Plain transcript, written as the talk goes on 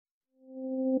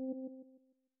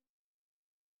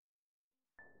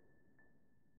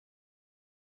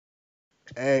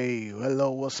Hey,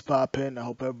 hello, what's poppin'? I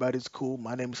hope everybody's cool.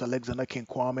 My name is Alexander King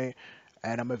Kwame,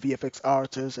 and I'm a VFX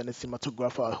artist and a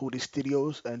cinematographer at Hoodie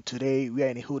Studios. And today we are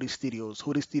in Hoodie Studios.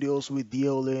 Hoodie Studios, we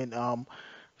deal in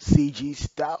CG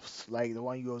stuffs like the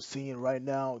one you're seeing right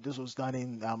now. This was done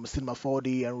in Cinema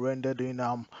 4D and rendered in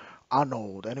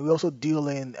Arnold. And we also deal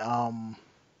in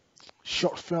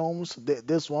short films.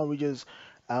 This one we just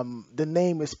the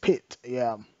name is Pit.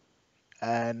 Yeah,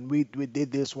 and we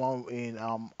did this one in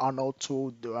Arnold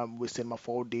 2 with Cinema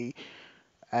 4D,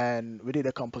 and we did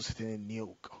a compositing in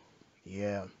Nuke.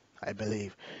 Yeah, I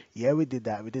believe. Yeah, we did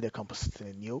that. We did a compositing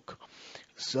in Nuke.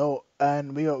 So,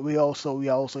 and we are also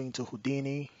into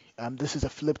Houdini. This is a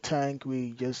flip tank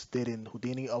we just did in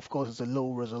Houdini. Of course, it's a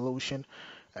low resolution,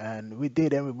 and we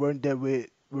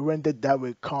rendered that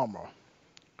with Karma.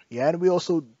 Yeah, and we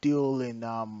also deal in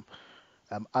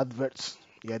adverts.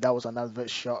 Yeah, that was an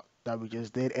advert shot that we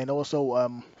just did, and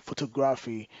also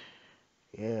photography.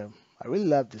 Yeah, I really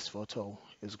love this photo.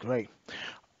 It's great.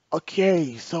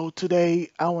 Okay, so today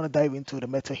I want to dive into the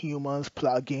MetaHumans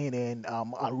plugin in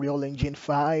Unreal Engine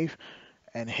 5,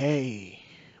 and hey,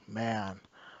 man,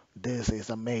 this is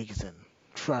amazing.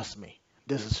 Trust me,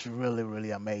 this is really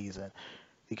really amazing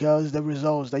because the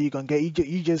results that you can get,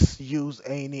 you just use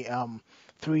any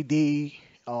 3D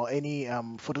or any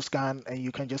photo scan, and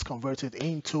you can just convert it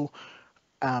into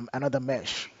another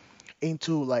mesh,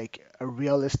 into like a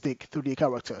realistic 3D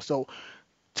character. So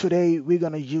today we're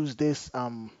gonna use this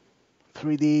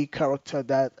 3D character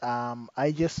that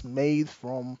I just made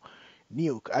from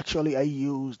Nuke. Actually, I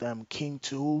used King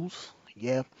Tools.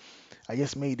 Yeah, I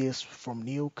just made this from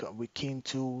Nuke with King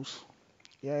Tools.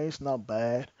 Yeah, it's not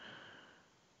bad.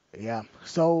 Yeah,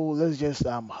 so let's just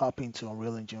hop into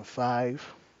Unreal Engine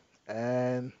 5,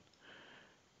 and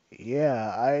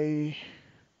yeah, I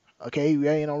okay, we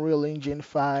are in Unreal Engine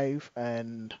 5,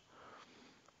 and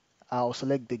I'll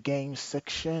select the game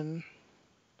section,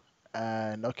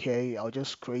 and okay, I'll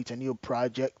just create a new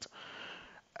project,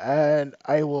 and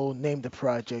I will name the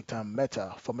project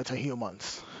Meta for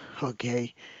MetaHumans.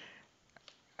 Okay,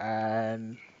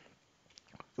 and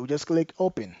we'll just click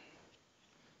open.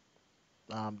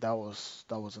 That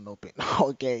wasn't open.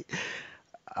 Okay.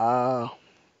 Uh,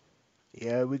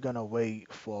 yeah, we're gonna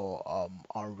wait for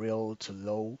Unreal to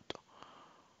load.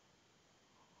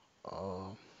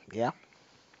 Uh, yeah.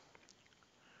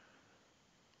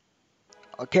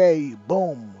 Okay,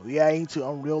 boom. We are into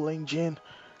Unreal Engine,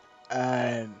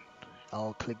 and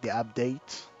I'll click the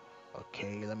update.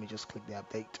 Okay, let me just click the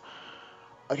update.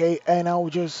 Okay, and I'll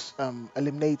just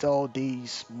eliminate all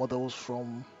these models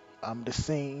from the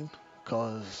scene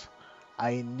because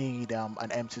I need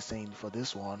an empty scene for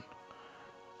this one,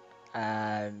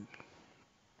 and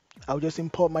I'll just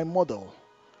import my model.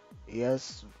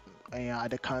 Yes, and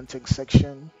at the context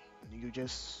section, you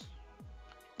just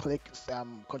click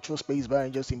Control Space Bar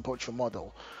and just import your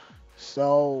model.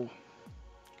 So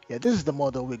yeah, this is the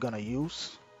model we're gonna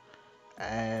use,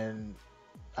 and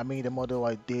I mean the model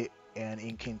I did in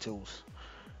Inking Tools.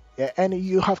 Yeah, and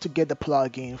you have to get the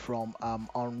plugin from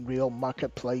Unreal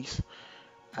Marketplace,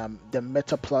 the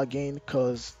Meta plugin,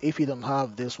 because if you don't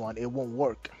have this one, it won't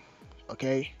work.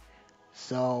 Okay,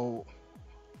 so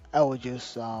I will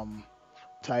just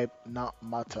type not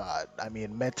Meta, I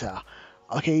mean Meta.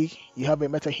 Okay, you have a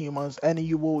Meta Humans, and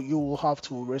you will have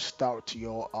to restart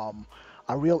your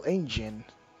Unreal Engine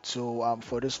to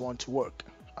for this one to work.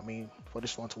 I mean, for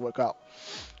this one to work out.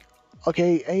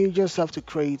 Okay, and you just have to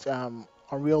create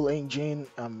Unreal Engine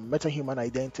MetaHuman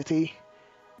identity.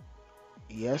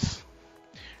 Yes,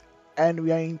 and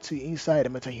we are into inside the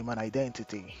MetaHuman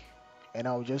identity, and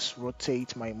I'll just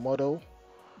rotate my model.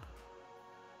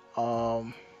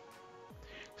 Um,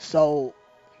 so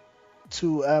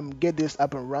to get this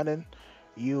up and running,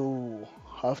 you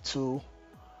have to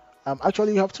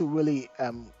actually you have to really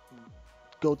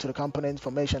go to the component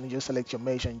information and just select your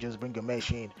mesh and just bring your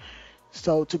mesh in.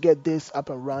 So to get this up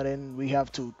and running, we have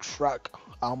to track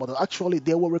our model. Actually,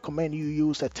 they will recommend you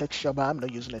use a texture, but I'm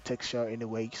not using a texture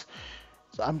anyways.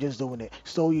 So I'm just doing it.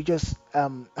 So you just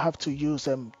have to use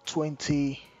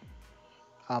 20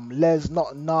 less,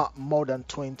 not more than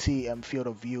 20 field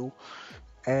of view,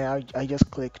 and I just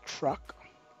click track,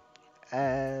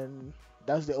 and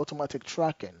that's the automatic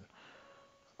tracking.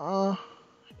 Uh,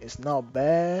 it's not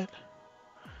bad,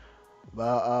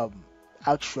 but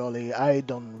actually I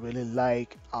don't really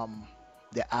like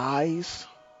the eyes,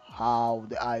 how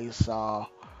the eyes are,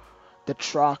 the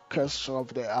trackers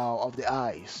of the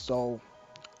eyes. So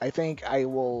I think I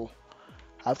will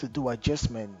have to do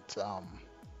adjustment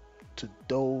to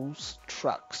those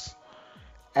tracks.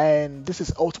 And this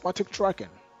is automatic tracking.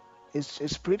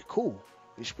 It's pretty cool.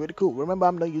 It's pretty cool. Remember,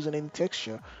 I'm not using any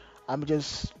texture. I'm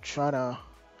just trying to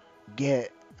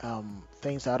get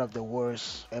things out of the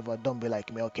worst ever. Don't be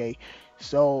like me, okay?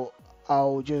 So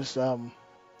I'll just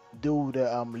do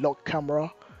the lock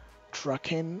camera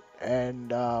tracking,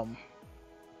 and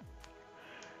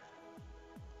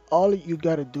all you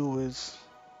gotta do is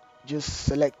just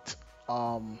select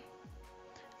um,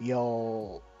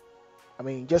 your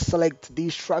just select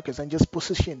these trackers and just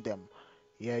position them.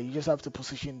 Yeah, you just have to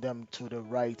position them to the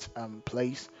right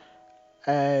place,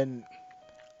 and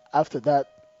after that,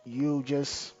 you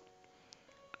just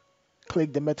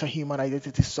click the MetaHuman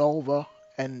Identity Solver,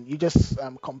 and you just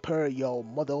compare your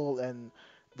model and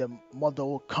the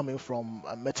model coming from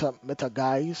Meta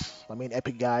guys.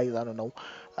 Epic guys. I don't know.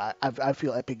 I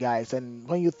feel Epic guys, and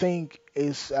when you think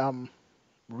is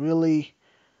really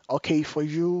okay for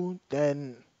you,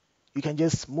 then you can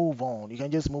just move on. You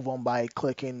can just move on by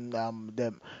clicking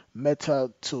the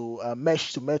meta to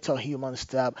mesh to meta humans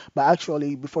tab. But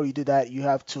actually, before you do that, you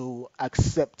have to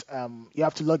accept. You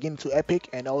have to log into Epic,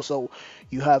 and also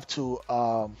you have to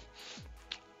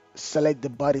select the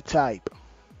body type.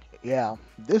 Yeah,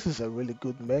 this is a really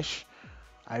good mesh.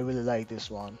 I really like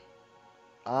this one.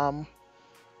 Um,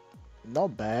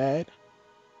 not bad,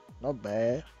 not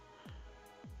bad.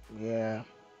 Yeah,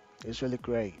 it's really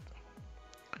great.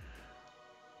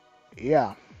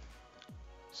 Yeah.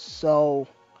 So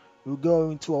we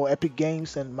go into our Epic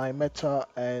Games and my meta,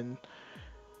 and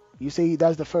you see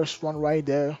that's the first one right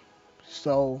there.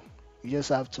 So you just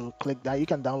have to click that. You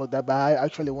can download that, but I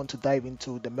actually want to dive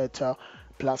into the meta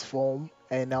platform,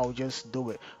 and I'll just do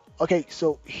it. Okay,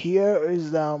 so here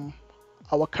is our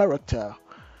character,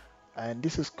 and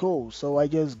this is cool. So I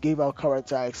just gave our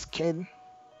character a skin.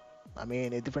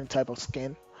 A different type of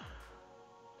skin,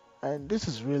 and this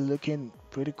is really looking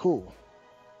pretty cool.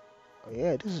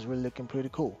 Yeah, this is really looking pretty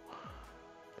cool.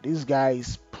 These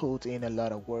guys put in a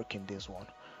lot of work in this one.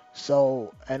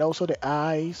 So, and also the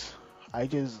eyes, I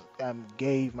just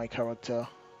gave my character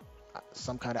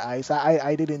some kind of eyes.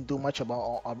 I didn't do much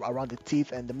about around the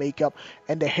teeth and the makeup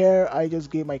and the hair. I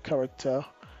just gave my character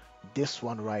this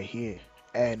one right here,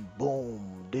 and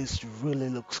boom, this really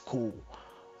looks cool.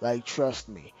 Like, trust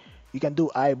me, you can do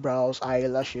eyebrows,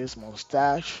 eyelashes,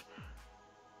 mustache.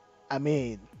 I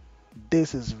mean,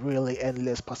 this is really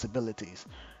endless possibilities,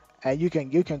 and you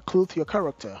can clothe your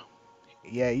character.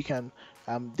 Yeah, you can.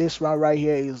 This one right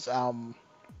here is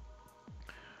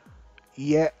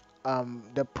yeah,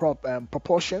 the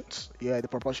proportions. Yeah, the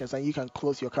proportions, and you can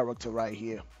close your character right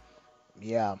here.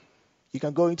 Yeah, you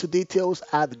can go into details,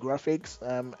 add graphics.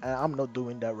 And I'm not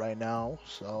doing that right now.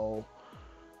 So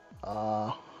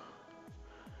uh,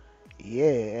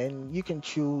 yeah, and you can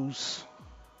choose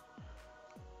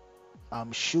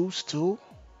shoes too.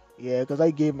 Yeah, because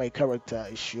I gave my character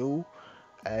a shoe,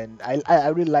 and I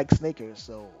really like sneakers.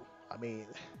 So I mean,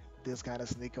 this kind of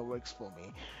sneaker works for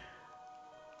me.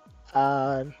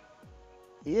 And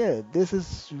yeah, this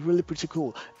is really pretty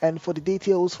cool. And for the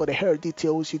details, for the hair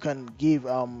details, you can give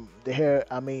the hair,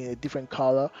 a different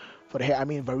color for the hair,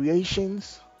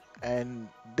 variations. And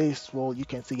this, well, you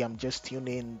can see I'm just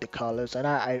tuning the colors, and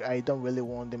I don't really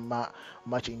want them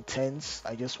much intense.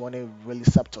 I just want it really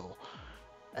subtle.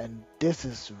 And this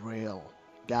is real,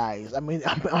 guys. I'm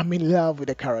in love with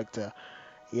the character.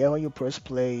 Yeah, when you press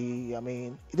play,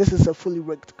 this is a fully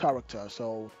rigged character,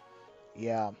 so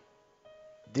yeah.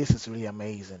 This is really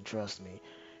amazing, trust me.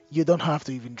 You don't have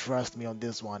to even trust me on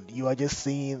this one. You are just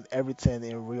seeing everything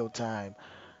in real time,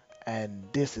 and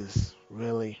this is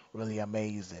really, really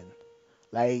amazing.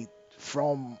 Like,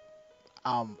 from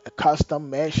a custom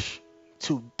mesh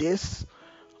to this,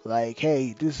 like,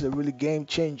 hey, this is a really game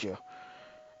changer.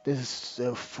 This is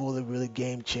a fully really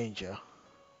game changer.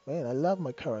 Man, I love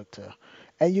my character.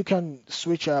 And you can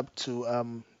switch up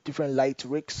to different light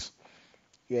rigs.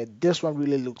 Yeah, this one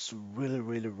really looks really,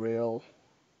 really real.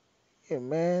 Yeah,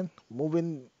 man,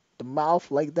 moving the mouth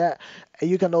like that, and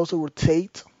you can also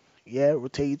rotate. Yeah,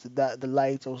 rotate that the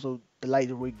light also the light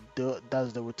rig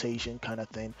does the rotation kind of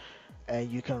thing, and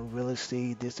you can really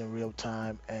see this in real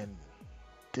time, and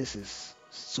this is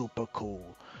super cool.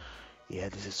 Yeah,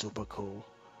 this is super cool.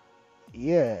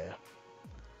 Yeah,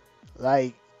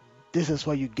 like this is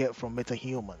what you get from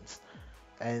MetaHumans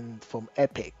and from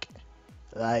Epic.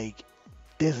 Like,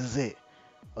 this is it.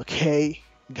 Okay,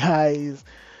 guys.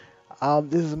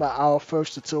 This is our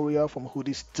first tutorial from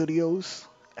Hoodie Studios,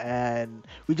 and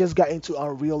we just got into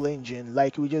Unreal Engine.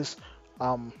 Like, we just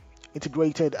um,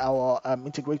 integrated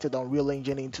Unreal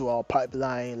Engine into our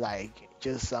pipeline like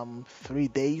just 3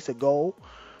 days ago,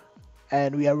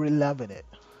 and we are really loving it.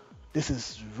 This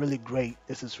is really great.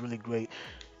 This is really great.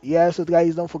 Yeah, so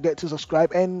guys, don't forget to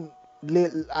subscribe, and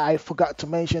I forgot to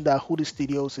mention that Hoodie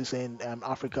Studios is in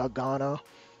Africa, Ghana,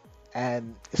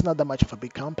 and it's not that much of a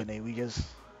big company. We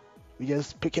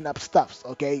just picking up stuffs,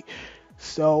 okay?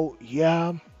 So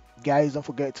yeah, guys, don't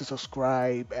forget to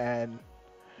subscribe, and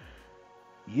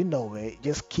you know it.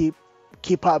 Just keep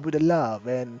up with the love,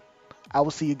 and I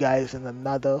will see you guys in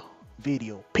another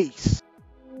video. Peace.